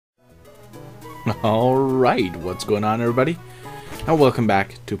Alright, what's going on, everybody? And welcome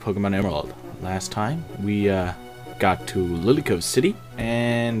back to Pokemon Emerald. Last time we got to Lily Cove City,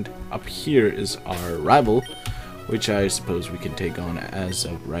 and up here is our rival, which I suppose we can take on as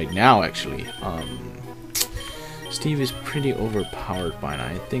of right now, actually. Steve is pretty overpowered by now.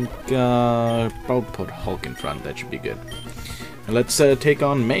 I think I'll put Hulk in front, that should be good. And let's take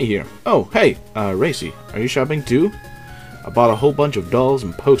on May here. Oh, hey, Racy, are you shopping too? I bought a whole bunch of dolls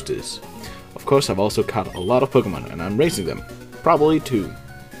and posters. Of course, I've also caught a lot of Pokemon, and I'm racing them. Probably two.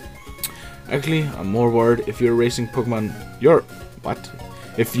 Actually, I'm more worried if you're racing Pokemon.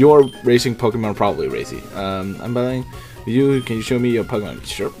 If you're racing Pokemon, probably Racy. I'm buying you. Can you show me your Pokemon?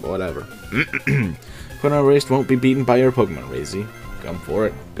 Sure, whatever. Pokemon race won't be beaten by your Pokemon, Racy. Come for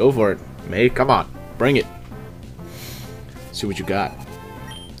it. Go for it. May, come on. Bring it. See what you got.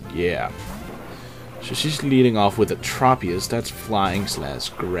 Yeah. So she's leading off with a Tropius, that's flying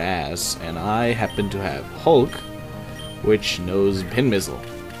 / grass, and I happen to have Hulk, which knows Pin Missile.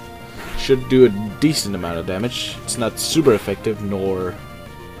 Should do a decent amount of damage. It's not super effective nor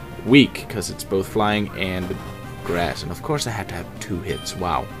weak, because it's both flying and grass. And of course I had to have 2 hits,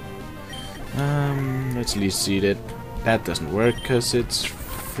 wow. Let's least seed it. That doesn't work, because it's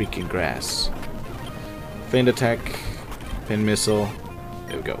freaking grass. Feint Attack, Pin Missile,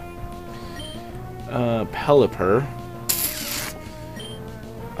 there we go. Pelipper.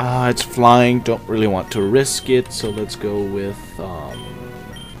 It's flying, don't really want to risk it, so let's go with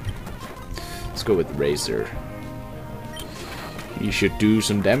Razor. He should do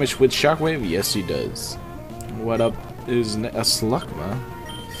some damage with Shockwave. Yes, he does. What up is a Slugma?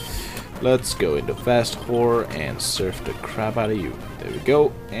 Let's go into Fast Horror and surf the crap out of you. There we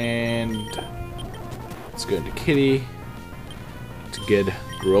go, and let's go into Kitty to get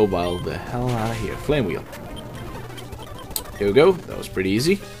Grovyle the hell out of here. Flame Wheel. Here we go. That was pretty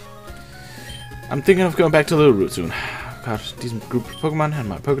easy. I'm thinking of going back to Little Root soon. Got a decent group of Pokemon, and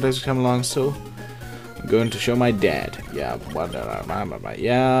my Pokedex is coming along, so I'm going to show my dad. Yeah,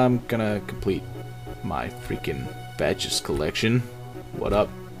 I'm gonna complete my freaking badges collection. What up?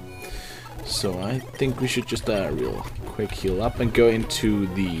 So I think we should just real quick heal up and go into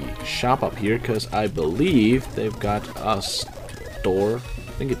the shop up here, because I believe they've got a store.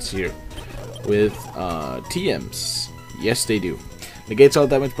 I think it's here with TMs. Yes, they do. Negates all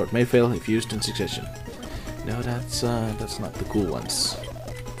damage, but may fail if used in succession. No, that's not the cool ones.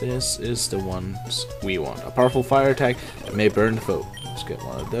 This is the ones we want. A powerful fire attack that may burn the foe. Let's get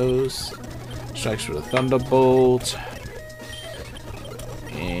one of those. Strikes with a thunderbolt,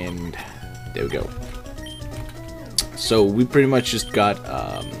 and there we go. So we pretty much just got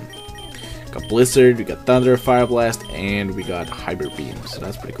Blizzard, we got Thunder, Fire Blast, and we got Hybrid Beam, so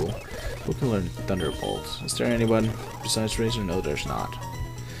that's pretty cool. Who can learn Thunderbolt? Is there anyone besides Razor? No, there's not.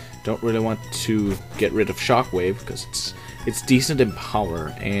 Don't really want to get rid of Shockwave, because it's decent in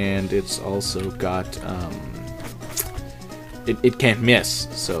power, and it's also got it can't miss,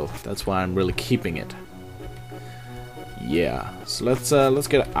 so that's why I'm really keeping it. Yeah, so let's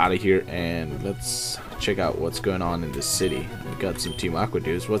get out of here and let's check out what's going on in this city. We got some Team Aqua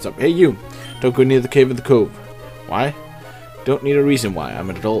dudes. What's up? Hey, you! Don't go near the cave in the cove. Why? Don't need a reason why.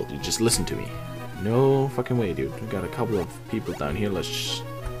 I'm an adult. You just listen to me. No fucking way, dude. We got a couple of people down here. Let's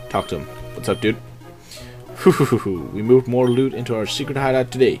talk to them. What's up, dude? We moved more loot into our secret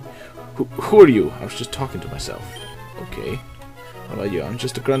hideout today. Who are you? I was just talking to myself. Okay. What about you? I'm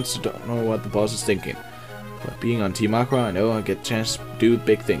just a grunt, so don't know what the boss is thinking. But being on Team Aqua, I know I get a chance to do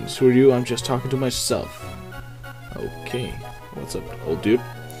big things. Who are you? I'm just talking to myself. Okay. What's up, old dude?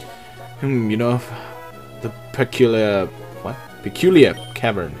 You know the peculiar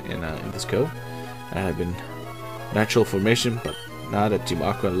cavern in this cove? That had been natural formation, but now that Team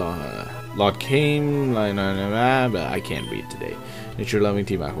Aqua log came, but I can't read today. Nature-loving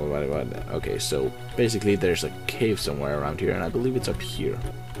Team Aqua. Okay, so basically there's a cave somewhere around here, and I believe it's up here.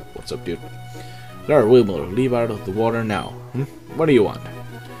 What's up, dude? There, Wilbur, leave out of the water now. What do you want?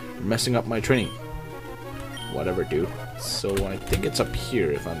 You're messing up my training. Whatever, dude. So I think it's up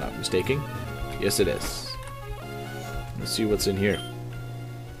here, if I'm not mistaken. Yes, it is. Let's see what's in here.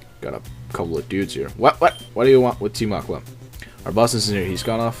 Got a couple of dudes here. What do you want with Team Aqua? Our boss is in here. He's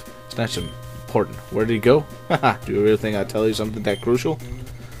gone off. Snatch him. Important. Where did he go? Haha. Do you really think I'd tell you something that crucial?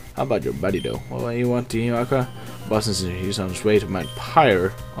 How about your buddy, though? What do you want, Team Aqua? Boss is in here. He's on his way to Mount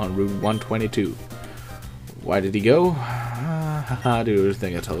Pyre on Route 122. Why did he go? Do you really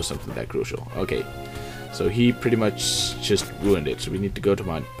think I'd tell you something that crucial? Okay. So he pretty much just ruined it. So we need to go to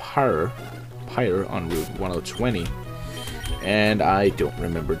Mount Pyre on Route 120. And I don't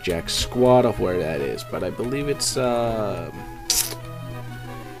remember jack squat of where that is, but I believe it's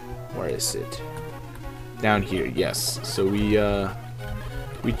Where is it? Down here, yes. So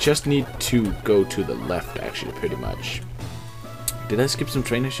we just need to go to the left, actually, pretty much. Did I skip some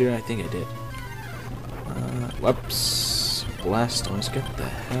trainers here? I think I did. Whoops. Blastoise, get the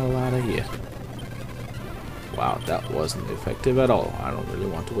hell out of here. Wow, that wasn't effective at all. I don't really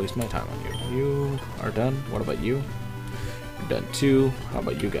want to waste my time on you. You are done. What about you? You're done too. How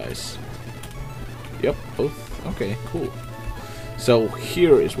about you guys? Yep, both. Okay, cool. So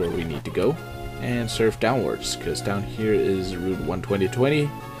here is where we need to go and surf downwards, because down here is Route 12020.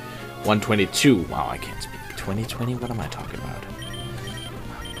 122. Wow, I can't speak. 2020? What am I talking about?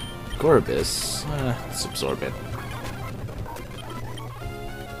 Gorbis. Let's absorb it.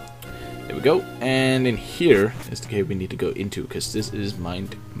 There we go. And in here is the cave we need to go into, because this is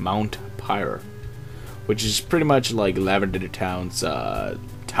Mount Pyre, which is pretty much like Lavender Town's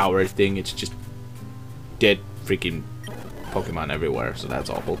tower thing. It's just dead freaking Pokemon everywhere, so that's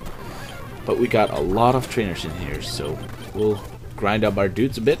awful. But we got a lot of trainers in here, so we'll grind up our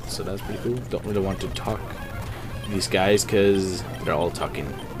dudes a bit, so that's pretty cool. Don't really want to talk to these guys because they're all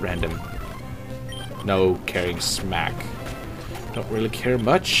talking random, no caring smack. Don't really care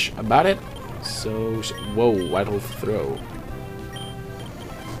much about it. So, whoa, Vital Throw.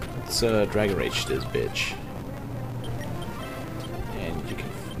 Let's Dragon Rage this bitch. And you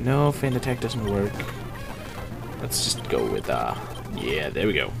can, no, Feint Attack doesn't work. Let's just go with yeah, there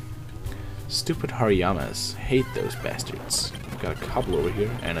we go. Stupid Hariyamas. Hate those bastards. I've got a couple over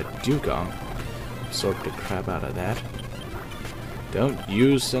here and a Dugong. Absorb the crap out of that. Don't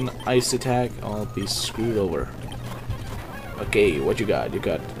use an ice attack, I'll be screwed over. Okay, what you got? You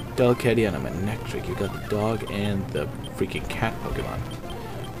got Delcatty and a Manectric. You got the dog and the freaking cat Pokemon.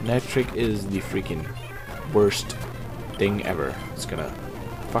 Manectric is the freaking worst thing ever. It's gonna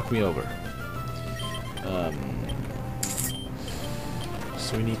fuck me over.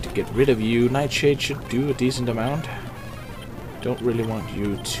 So we need to get rid of you. Nightshade should do a decent amount. Don't really want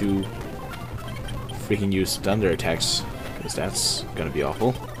you to freaking use thunder attacks, because that's gonna be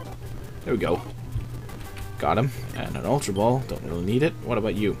awful. There we go. Got him. And an Ultra Ball. Don't really need it. What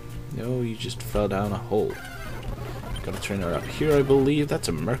about you? No, you just fell down a hole. Got a trainer up here, I believe. That's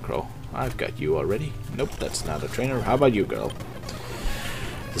a Murkrow. I've got you already. Nope, that's not a trainer. How about you, girl?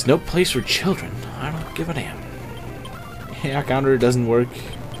 There's no place for children. I don't give a damn. Yeah, counter doesn't work.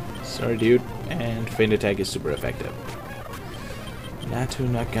 Sorry, dude. And Feint Attack is super effective. Natu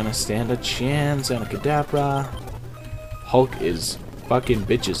not gonna stand a chance. And a Kadabra. Hulk is fucking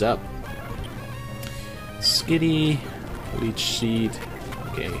bitches up. Skitty. Leech Seed.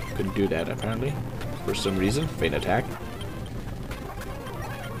 Okay, couldn't do that apparently. For some reason. Feint Attack.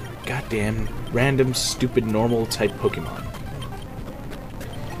 Goddamn random, stupid, normal type Pokemon.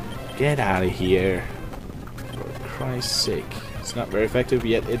 Get out of here. For Christ's sake. It's not very effective,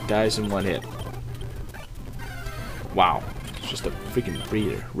 yet it dies in one hit. Wow. It's just a freaking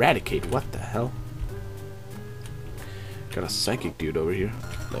breeder. Raticate, what the hell? Got a Psychic dude over here.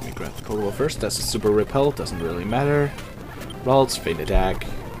 Let me grab the Pokeball first. That's a Super Repel. Doesn't really matter. Ralts, Feint Attack.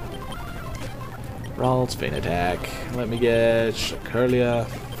 Ralts, Feint Attack. Let me get Curlia,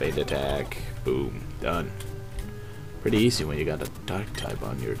 Feint Attack. Boom. Done. Pretty easy when you got a Dark type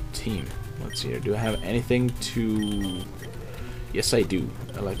on your team. Let's see here. Do I have anything to... Yes, I do.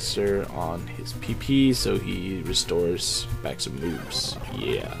 Elixir on his PP, so he restores back some moves.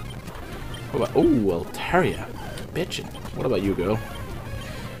 Yeah. What about... Oh, Altaria. Bitchin'. What about you, girl?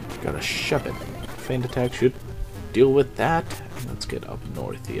 Gotta shove it. Feint Attack should deal with that. Let's get up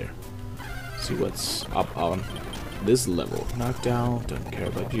north here. See what's up on this level. Knockdown. Don't care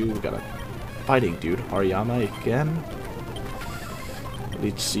about you. We got a fighting dude. Hariyama again.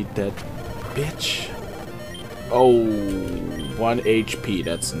 Leech Seed that bitch. Oh, 1 HP.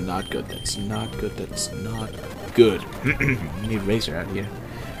 That's not good. That's not good. That's not good. Need Razor out here.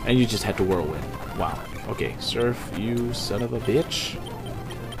 And you just had to Whirlwind. Wow. Okay, Surf, you son of a bitch.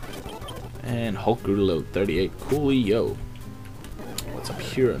 And Hulk grew to level 38. Coolio. What's up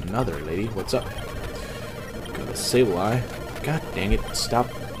here? Another lady. What's up? Got a Sableye. God dang it. Stop.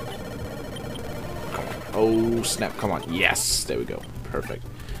 Come on. Oh, snap. Come on. Yes. There we go. Perfect.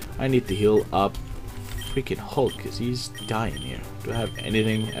 I need to heal up freaking Hulk because he's dying here. Do I have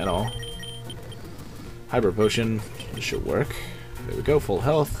anything at all? Hyper Potion. This should work. There we go. Full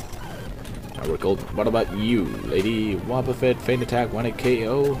health. Now we're golden. What about you, lady? Wobbuffet, Feint Attack, 1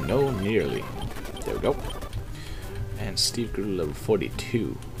 KO? No, nearly. There we go. And Steve grew to level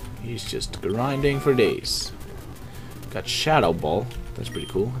 42. He's just grinding for days. Got Shadow Ball. That's pretty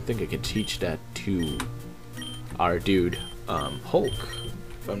cool. I think I can teach that to our dude, Hulk,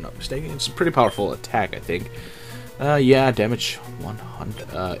 if I'm not mistaken. It's a pretty powerful attack, I think. Yeah, damage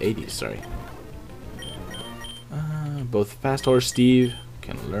 180, sorry. Both Fast Horse Steve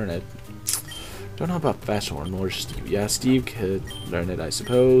can learn it. Don't know about Fast Horse Steve. Yeah, Steve could learn it, I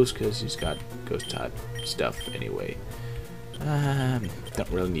suppose, because he's got ghost type stuff anyway. Don't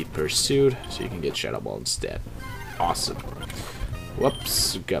really need Pursuit, so you can get Shadow Ball instead. Awesome.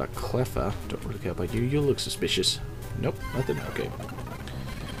 Whoops, got a Cleffa. Don't really care about you. You look suspicious. Nope, nothing. Okay.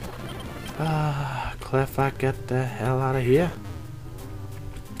 Cleffa, get the hell out of here.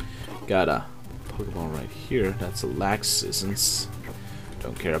 Got a Pokeball right here. That's a Laxisance.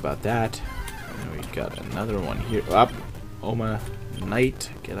 Don't care about that. And we got another one here. Up. Oma Knight.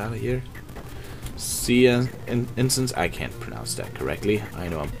 Get out of here. See instance. I can't pronounce that correctly. I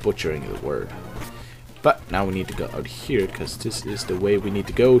know I'm butchering the word. But now we need to go out here because this is the way we need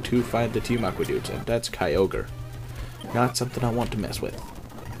to go to find the Team Aqua dudes, and that's Kyogre. Not something I want to mess with.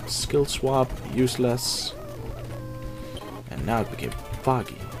 Skill swap, useless. And now it became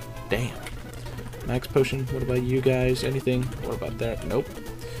foggy. Damn. Max potion, what about you guys? Anything? What about that? Nope.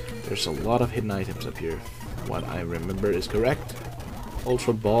 There's a lot of hidden items up here. What I remember is correct.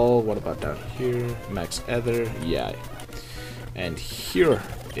 Ultra Ball, what about down here? Max Ether, yeah. And here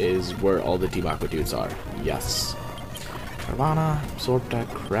is where all the Team Aqua dudes are. Yes. Carvana, absorb that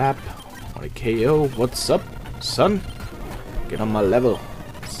crap. Want a KO? What's up, son? Get on my level.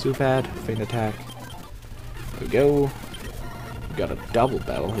 Supad, Feint Attack. There we go. We got a double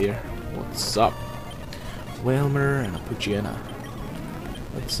battle here. What's up? Whalmer and a Poochyena.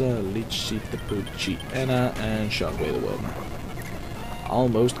 Let's Leech Seed the Poochyena and Shockwave the Whalmer.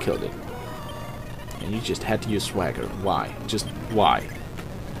 Almost killed it. And you just had to use Swagger. Why? Just why?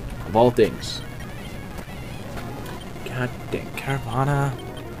 Of all things. God dang Carvana.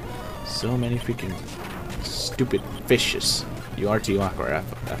 So many freaking stupid fishes. You are Team Aqua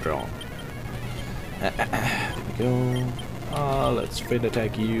after all. There we go. Let's Feint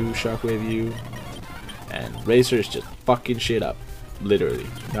Attack you, Shockwave you. And Razor is just fucking shit up. Literally.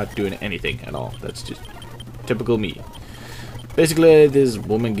 Not doing anything at all. That's just typical me. Basically, this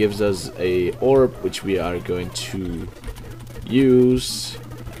woman gives us a orb, which we are going to use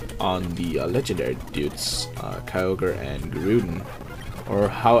on the legendary dudes, Kyogre and Garudin. Or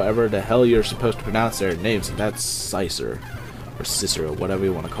however the hell you're supposed to pronounce their names, and that's Sicer. Or Cicero, whatever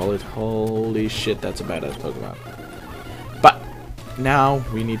you want to call it. Holy shit, that's a badass Pokemon. But now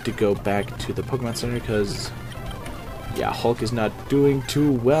we need to go back to the Pokemon Center because, yeah, Hulk is not doing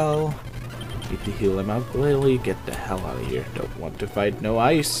too well. Need to heal him out. Lily, get the hell out of here. Don't want to fight no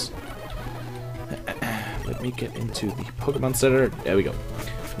ice. Let me get into the Pokemon Center. There we go.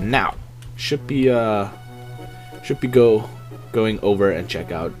 Now should be going over and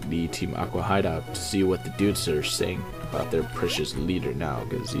check out the Team Aqua hideout to see what the dudes are saying about their precious leader now,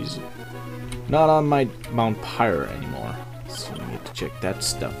 because he's not on my Mount Pyre anymore. So we need to check that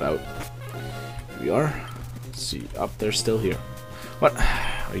stuff out. Here we are. Let's see. Up there, still here. What?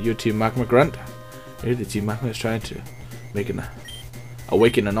 Are you Team Magma Grunt? Here the Team Magma is trying to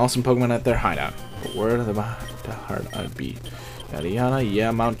awaken an awesome Pokemon at their hideout. But where the heart I'd be. Yada yada,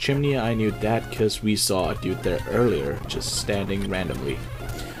 yeah, Mount Chimney, I knew that because we saw a dude there earlier, just standing randomly.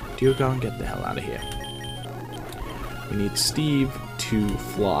 Dugong, get the hell out of here. We need Steve to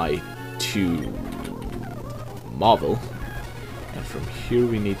fly to Marvel. And from here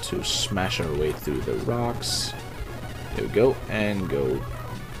we need to smash our way through the rocks. There we go, and go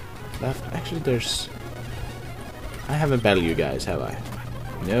left. Actually, there's... I haven't battled you guys, have I?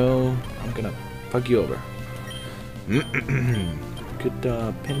 No, I'm gonna fuck you over. Good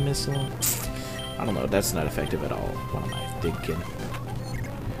pin missile. I don't know, that's not effective at all. What am I thinking?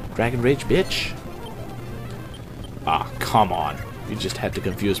 Dragon Rage, bitch! Ah, come on. You just had to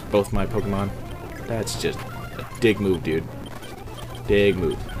confuse both my Pokemon. That's just a dig move, dude. Dig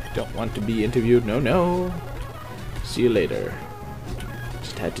move. Don't want to be interviewed. No, no. See you later.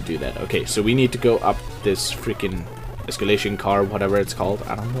 Just had to do that. Okay, so we need to go up this freaking escalation car, whatever it's called.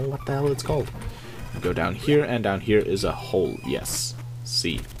 I don't know what the hell it's called. Go down here, and down here is a hole. Yes.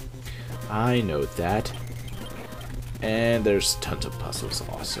 See. I know that. And there's tons of puzzles.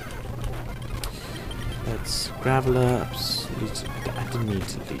 Awesome. Let's Graveler. I didn't need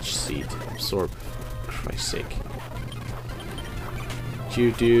to Leech Seed. Absorb. For Christ's sake.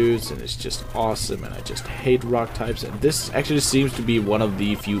 Dudes, and it's just awesome, and I just hate rock types, and this actually seems to be one of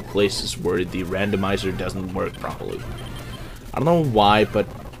the few places where the randomizer doesn't work properly. I don't know why, but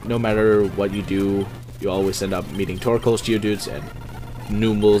no matter what you do, you always end up meeting Torkoals, Geodudes, and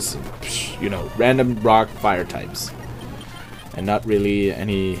Numels, and, you know, random rock fire types. And not really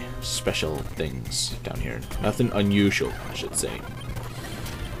any special things down here. Nothing unusual, I should say.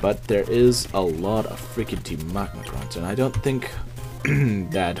 But there is a lot of freaking Team Magma grunts, and I don't think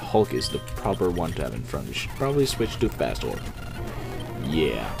that Hulk is the proper one to have in front. We should probably switch to Fast Orb.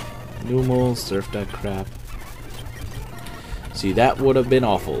 Yeah. Numal, surf that crap. See, that would have been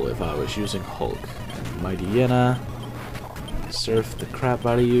awful if I was using Hulk. And Mighty Yena, surf the crap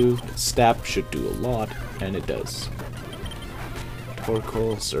out of you. Stab should do a lot, and it does.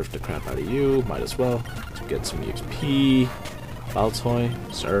 Torkoal, surf the crap out of you. Might as well to get some EXP.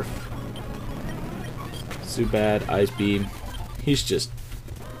 Baltoy, surf. Zubat, Ice Beam. He's just...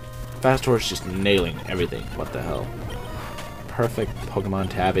 Fast Horse just nailing everything. What the hell? Perfect Pokemon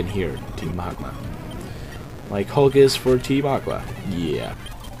to have in here, Team Magma. Like Hulk is for Team Aqua. Yeah.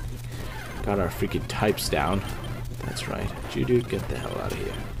 Got our freaking types down. That's right. Geodude, get the hell out of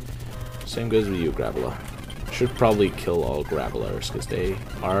here. Same goes with you, Graveler. Should probably kill all Gravelers, because they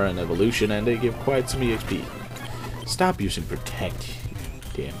are an evolution and they give quite some EXP. Stop using Protect.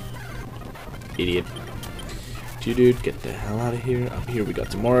 Damn. Idiot. Geodude, get the hell out of here. Up here we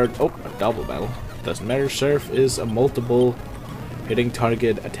got some more. Oh, a double battle. Doesn't matter. Surf is a multiple hitting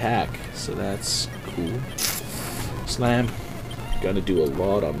target attack, so that's cool. Slam. Gonna do a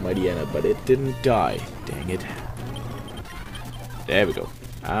lot on Mighty Yena, but it didn't die. Dang it. There we go.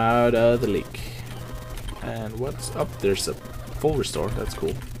 Out of the leak. And what's up? There's a full restore. That's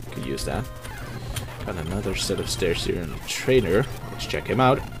cool. Could use that. Got another set of stairs here and a trainer. Let's check him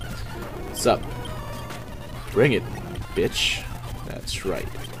out. What's up? Bring it, bitch. That's right.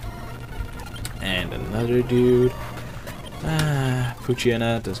 And another dude.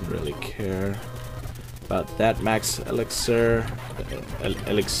 Poochyena doesn't really care about that max elixir.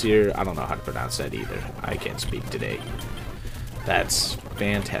 Elixir. I don't know how to pronounce that either. I can't speak today. That's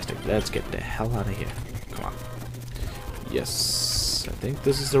fantastic. Let's get the hell out of here. Come on. Yes. I think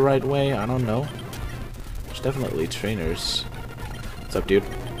this is the right way. I don't know. There's definitely trainers. What's up, dude?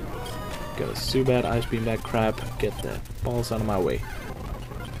 Got a Zubat, Ice Beam that crap. Get the balls out of my way.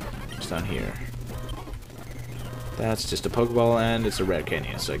 What's down here? That's just a Pokeball and it's a rare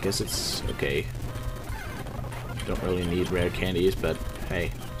candy, so I guess it's okay. Don't really need rare candies, but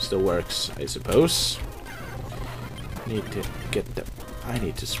hey, still works, I suppose. Need to get the... I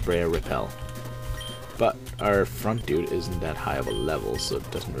need to spray a repel. But our front dude isn't that high of a level, so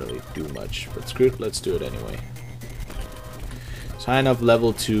it doesn't really do much. But screw it, let's do it anyway. It's high enough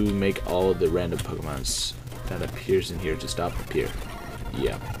level to make all the random Pokemons that appears in here to stop appear.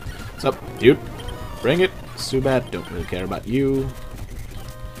 Yeah. What's up, dude? Bring it. Zubat, don't really care about you.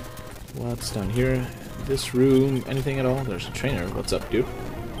 What's down here? This room, anything at all? There's a trainer. What's up, dude?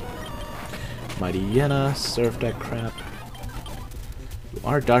 Mighty Yena, surf that crap. You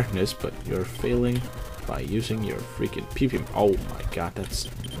are darkness, but you're failing by using your freaking PP. Oh my god, that's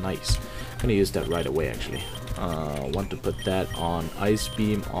nice. I'm gonna use that right away, actually. Want to put that on Ice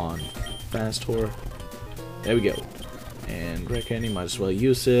Beam on Fast Horse. There we go. And Rare Candy, might as well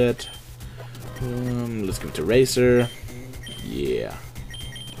use it. Let's give it to Racer. Yeah.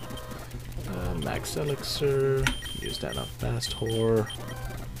 Max Elixir. Use that on Fast Horse.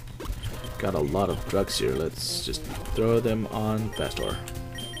 Got a lot of drugs here. Let's just throw them on Fast Horse.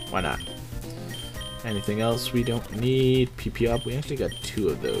 Why not? Anything else we don't need? PP up. We actually got 2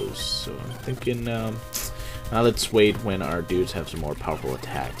 of those. So I'm thinking, now let's wait when our dudes have some more powerful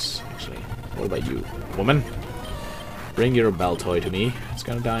attacks. Actually, what about you, woman? Bring your Baltoy to me. It's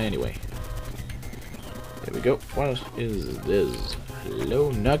gonna die anyway. There we go. What is this?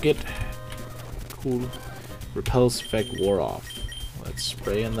 Hello, Nugget. Cool. Repels effect wore off. Let's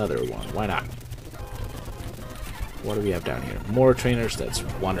spray another one. Why not? What do we have down here? More trainers. That's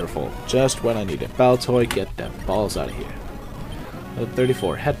wonderful. Just what I needed. Baltoy, get them balls out of here.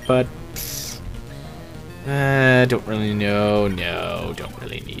 34 headbutt. Don't really know. No, don't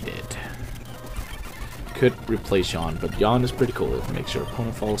really need it. Could replace Yawn, but Yawn is pretty cool. It makes your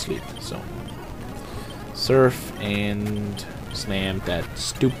opponent fall asleep. So, surf and slam that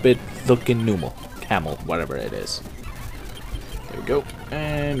stupid looking Numal. Camel, whatever it is. There we go.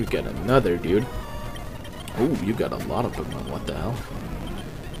 And we got another dude. Oh, you got a lot of Pokemon. What the hell?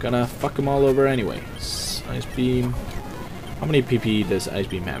 Gonna fuck them all over anyway. Ice Beam. How many PP does Ice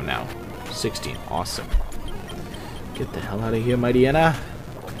Beam have now? 16. Awesome. Get the hell out of here, Mighty Yena.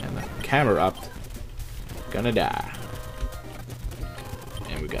 And the camera up. Gonna die.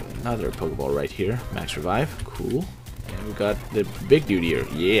 And we got another Pokeball right here. Max Revive. Cool. And we got the big dude here.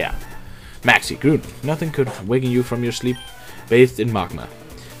 Yeah. Maxi, good. Nothing could awaken you from your sleep bathed in magma.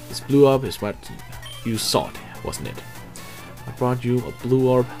 This blue orb is what you sought, wasn't it? I brought you a blue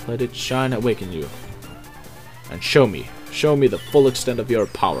orb. Let it shine, awaken you. And show me the full extent of your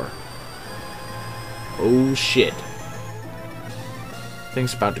power. Oh shit.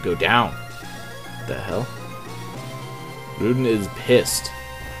 Thing's about to go down. What the hell? Gruden is pissed.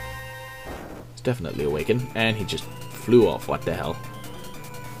 He's definitely awakened, and he just flew off. What the hell?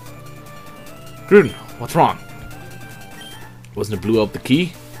 Gruden, what's wrong? Wasn't it blew up the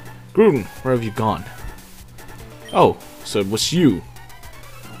key? Gruden, where have you gone? Oh, so it was you.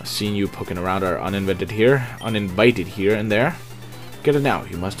 I've seen you poking around our uninvited here and there. Get it now,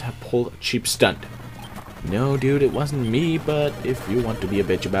 you must have pulled a cheap stunt. No, dude, it wasn't me, but if you want to be a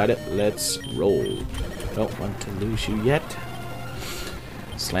bitch about it, let's roll. Don't want to lose you yet.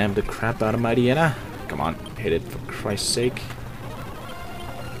 Slam the crap out of my Diana. Come on, hit it for Christ's sake.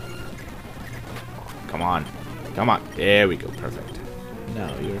 Come on. Come on. There we go, perfect.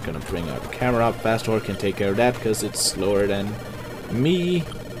 Now you're gonna bring our camera up. Fast-Or can take care of that because it's slower than me.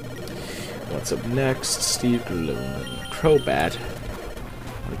 What's up next? Steve Crobat.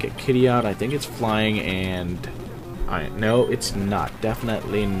 Wanna get Kitty out? I think it's flying and... no, it's not.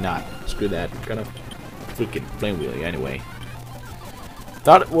 Definitely not. Screw that. Gonna freaking flame wheel you anyway.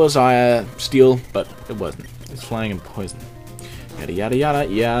 Thought it was steel, but it wasn't. It's flying and poison. Yada yada yada.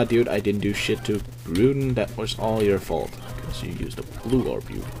 Yeah, dude, I didn't do shit to Gruden. That was all your fault. Because you used a blue orb,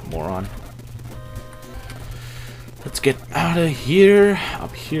 you moron. Let's get out of here.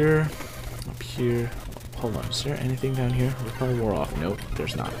 Up here. Up here. Hold on, is there anything down here? We probably wore off. Nope,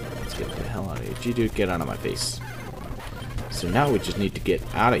 there's not. Let's get the hell out of here. Gee, dude, get out of my face. So now we just need to get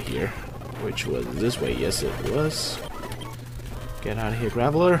out of here. Which was this way. Yes, it was. Get out of here,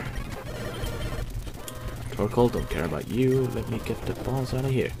 Graveler. Torkoal, don't care about you. Let me get the balls out of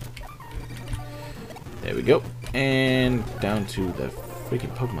here. There we go. And down to the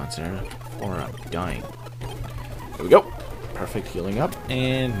freaking Pokemon Center, or I'm dying. There we go. Perfect, healing up.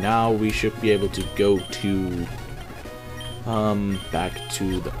 And now we should be able to go to... back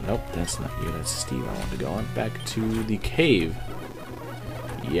to the... Nope, that's not you. That's Steve I want to go on. Back to the cave.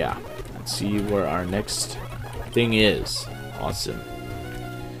 Yeah. Let's see where our next thing is. Awesome.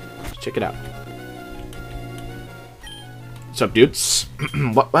 Let's check it out. What's up, dudes?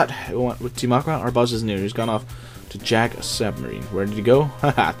 What? With Team Aqua? Our boss isn't here. He's gone off to jack a submarine. Where did he go?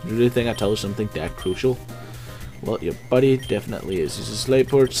 Haha. Do you really think I tell you something that crucial? Well, your buddy definitely is. He's a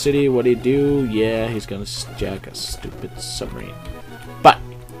Slateport City. What do you do? Yeah, he's gonna jack a stupid submarine. But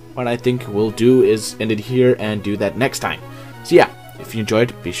what I think we'll do is end it here and do that next time. So yeah, if you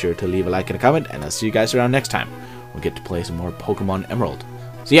enjoyed, be sure to leave a like and a comment, and I'll see you guys around next time. We'll get to play some more Pokemon Emerald.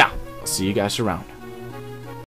 So yeah, I'll see you guys around.